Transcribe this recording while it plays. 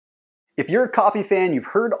If you're a coffee fan, you've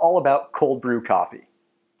heard all about cold brew coffee.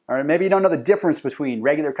 All right, maybe you don't know the difference between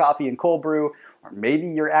regular coffee and cold brew, or maybe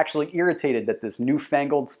you're actually irritated that this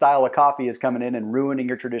newfangled style of coffee is coming in and ruining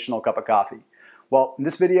your traditional cup of coffee. Well, in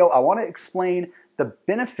this video, I want to explain the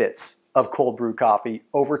benefits of cold brew coffee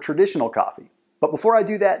over traditional coffee. But before I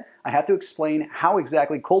do that, I have to explain how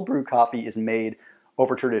exactly cold brew coffee is made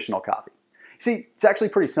over traditional coffee. See, it's actually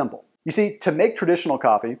pretty simple. You see, to make traditional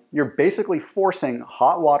coffee, you're basically forcing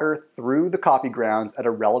hot water through the coffee grounds at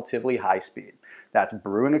a relatively high speed. That's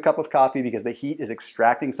brewing a cup of coffee because the heat is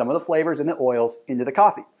extracting some of the flavors and the oils into the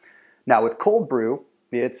coffee. Now with cold brew,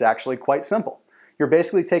 it's actually quite simple. You're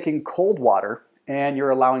basically taking cold water and you're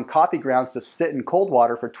allowing coffee grounds to sit in cold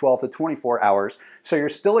water for 12 to 24 hours, so you're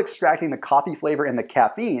still extracting the coffee flavor and the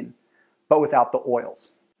caffeine, but without the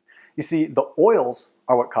oils. You see, the oils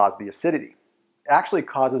are what cause the acidity. It actually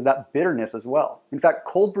causes that bitterness as well. In fact,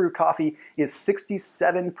 cold brew coffee is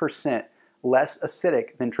 67% less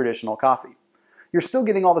acidic than traditional coffee. You're still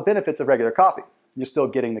getting all the benefits of regular coffee. You're still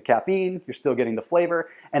getting the caffeine, you're still getting the flavor,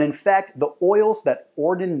 and in fact, the oils that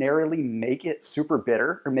ordinarily make it super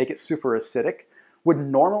bitter or make it super acidic would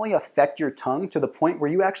normally affect your tongue to the point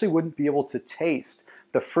where you actually wouldn't be able to taste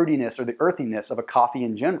the fruitiness or the earthiness of a coffee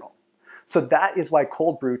in general. So that is why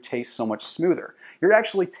cold brew tastes so much smoother. You're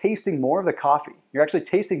actually tasting more of the coffee. You're actually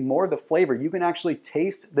tasting more of the flavor. You can actually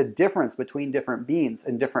taste the difference between different beans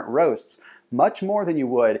and different roasts much more than you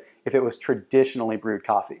would if it was traditionally brewed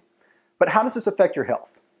coffee. But how does this affect your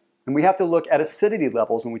health? And we have to look at acidity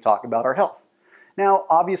levels when we talk about our health. Now,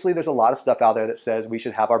 obviously, there's a lot of stuff out there that says we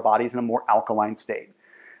should have our bodies in a more alkaline state.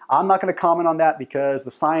 I'm not going to comment on that because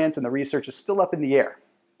the science and the research is still up in the air.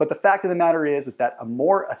 But the fact of the matter is that a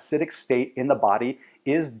more acidic state in the body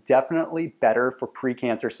is definitely better for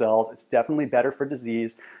precancer cells. It's definitely better for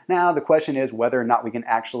disease. Now, the question is whether or not we can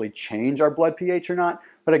actually change our blood pH or not.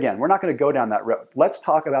 But again, we're not going to go down that road. Let's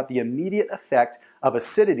talk about the immediate effect of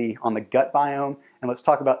acidity on the gut biome, and let's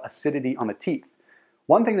talk about acidity on the teeth.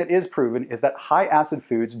 One thing that is proven is that high acid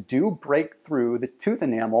foods do break through the tooth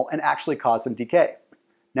enamel and actually cause some decay.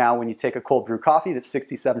 Now, when you take a cold brew coffee that's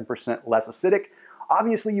 67% less acidic,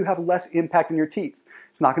 obviously you have less impact on your teeth.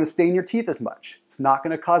 It's not going to stain your teeth as much. It's not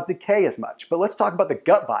going to cause decay as much. But let's talk about the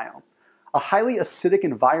gut biome. A highly acidic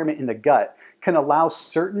environment in the gut can allow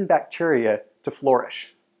certain bacteria to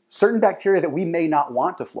flourish. Certain bacteria that we may not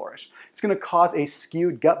want to flourish. It's going to cause a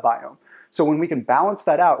skewed gut biome. So when we can balance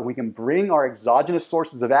that out, we can bring our exogenous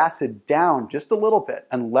sources of acid down just a little bit,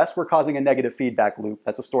 unless we're causing a negative feedback loop.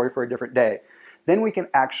 That's a story for a different day. Then we can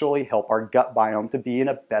actually help our gut biome to be in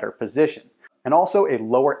a better position. And also, a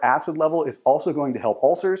lower acid level is also going to help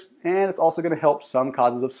ulcers, and it's also going to help some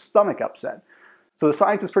causes of stomach upset. So the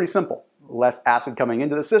science is pretty simple. Less acid coming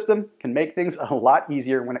into the system can make things a lot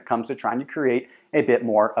easier when it comes to trying to create a bit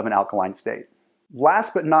more of an alkaline state.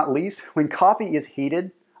 Last but not least, when coffee is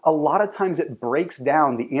heated, a lot of times it breaks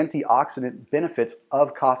down the antioxidant benefits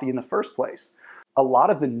of coffee in the first place. A lot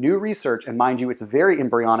of the new research, and mind you, it's very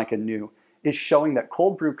embryonic and new, is showing that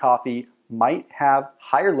cold brew coffee might have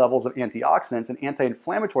higher levels of antioxidants and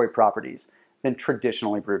anti-inflammatory properties than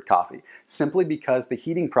traditionally brewed coffee, simply because the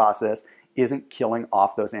heating process isn't killing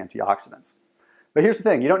off those antioxidants. But here's the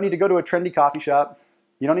thing, you don't need to go to a trendy coffee shop.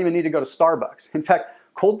 You don't even need to go to Starbucks. In fact,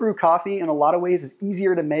 cold brew coffee in a lot of ways is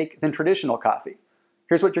easier to make than traditional coffee.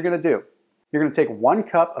 Here's what you're going to do. You're going to take 1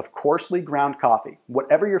 cup of coarsely ground coffee,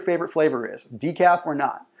 whatever your favorite flavor is, decaf or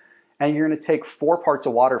not, and you're going to take 4 parts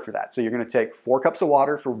of water for that. So you're going to take 4 cups of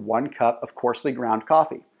water for 1 cup of coarsely ground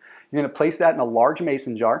coffee. You're going to place that in a large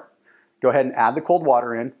mason jar, go ahead and add the cold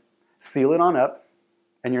water in, seal it on up,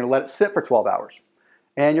 and you're going to let it sit for 12 hours.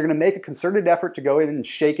 And you're going to make a concerted effort to go in and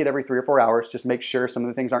shake it every 3 or 4 hours, just make sure some of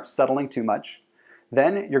the things aren't settling too much.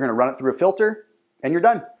 Then you're going to run it through a filter, and you're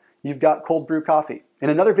done. You've got cold brew coffee.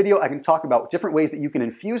 In another video, I can talk about different ways that you can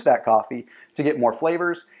infuse that coffee to get more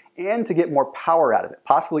flavors and to get more power out of it,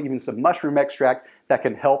 possibly even some mushroom extract that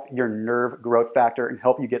can help your nerve growth factor and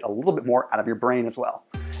help you get a little bit more out of your brain as well.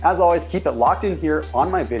 As always, keep it locked in here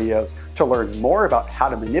on my videos to learn more about how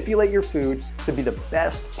to manipulate your food to be the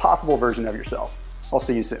best possible version of yourself. I'll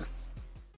see you soon.